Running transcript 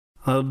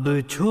اب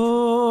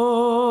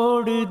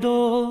چھوڑ دو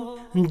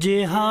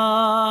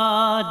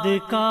جہاد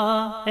کا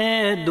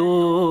اے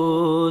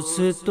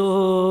دوستو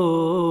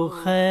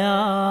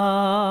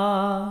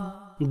خیال،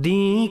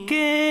 دین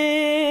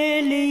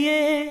کے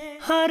لیے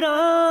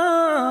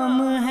حرام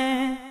ہے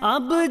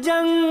اب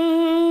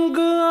جنگ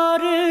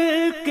اور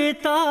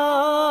قتال،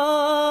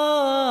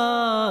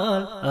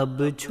 اب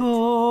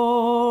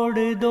چھوڑ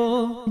دو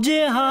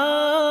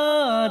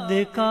جہاد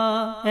کا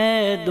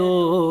اے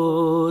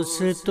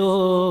دوستو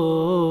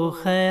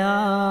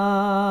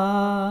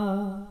خیال،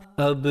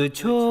 اب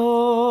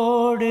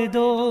چھوڑ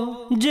دو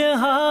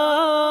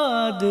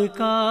جہاد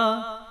کا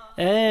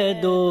اے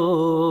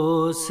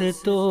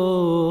دوستو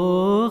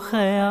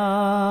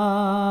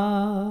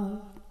خیال،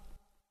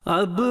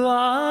 اب آ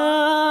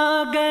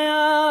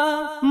گیا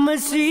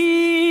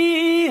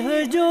مسیح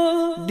جو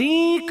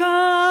دین کا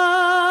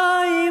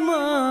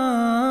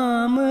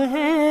امام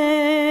ہے،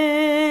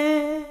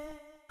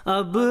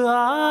 اب آ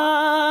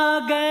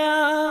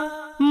گیا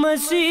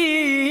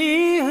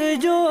مسیح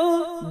جو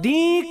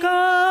دین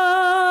کا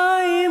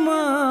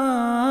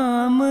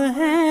امام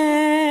ہے،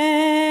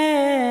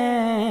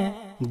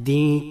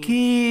 دین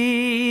کی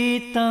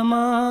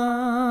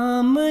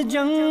تمام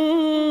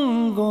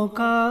جنگوں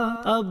کا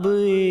اب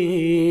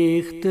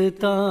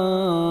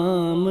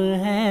اختتام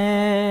ہے،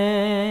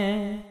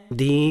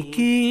 دین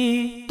کی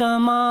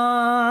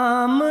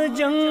تمام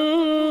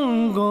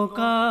جنگوں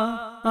کا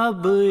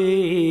اب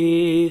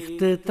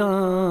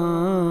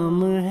اختتام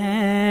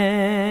ہے،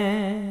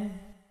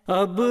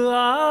 اب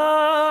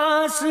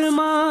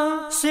آسمان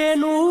سے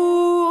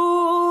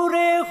نور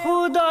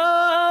خدا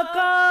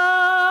کا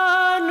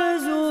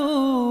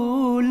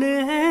نزول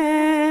ہے،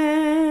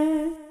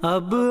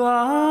 اب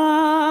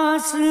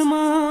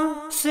آسمان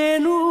سے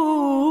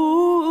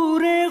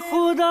نور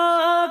خدا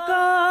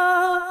کا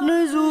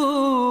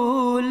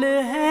نزول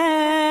ہے،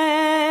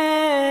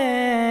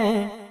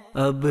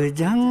 اب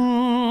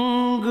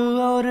جنگ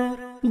اور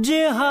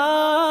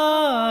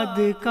جہاد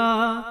کا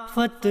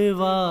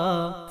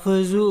فتویٰ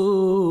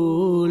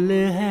فضول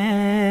ہے،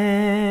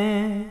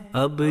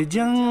 اب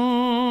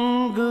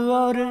جنگ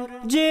اور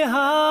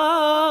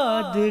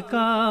جہاد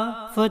کا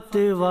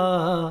فتویٰ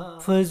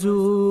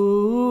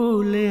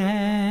فضول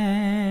ہے،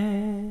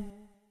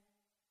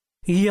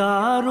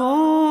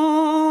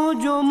 یاروں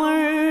جو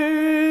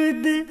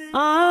مرد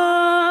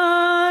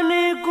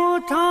آنے کو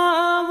تھا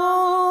وہ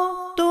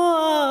تو آ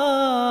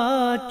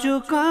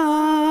چکا،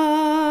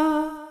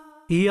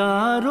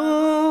 یاروں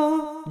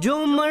جو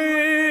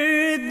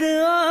مرد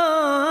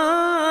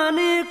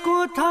آنے کو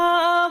تھا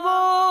وہ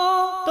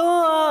تو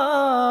آ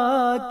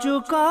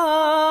چکا،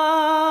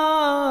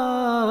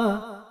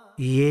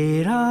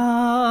 یہ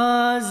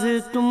راز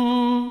تم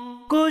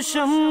کو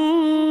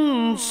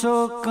شمس و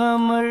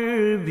قمر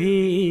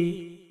بھی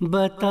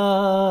بتا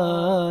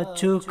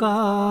چکا،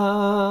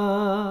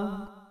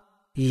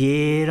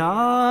 یہ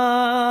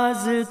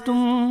راز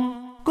تم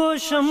کو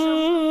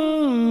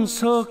شمس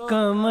و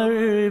قمر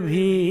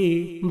بھی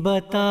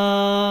بتا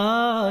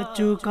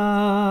چکا،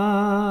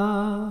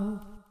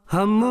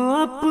 ہم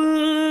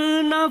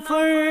اپنا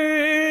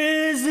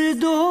فرض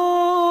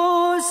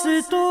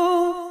دوستو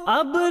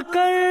اب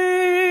کر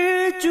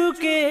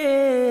چکے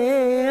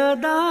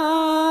ادا،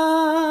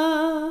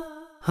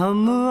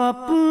 ہم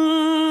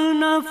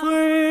اپنا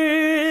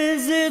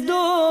فرض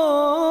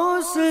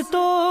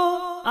دوستو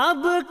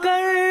اب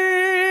کر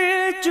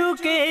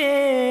چکے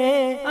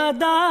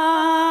ادا،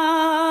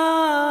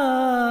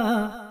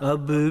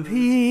 اب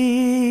بھی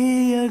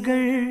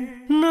اگر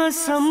نہ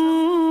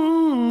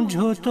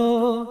سمجھو تو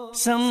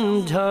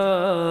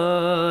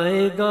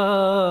سمجھائے گا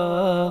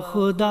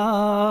خدا،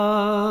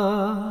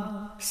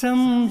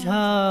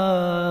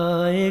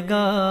 سمجھائے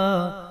گا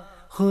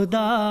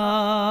خدا،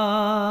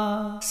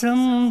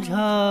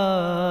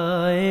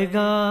 سمجھائے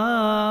گا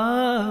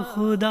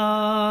خدا۔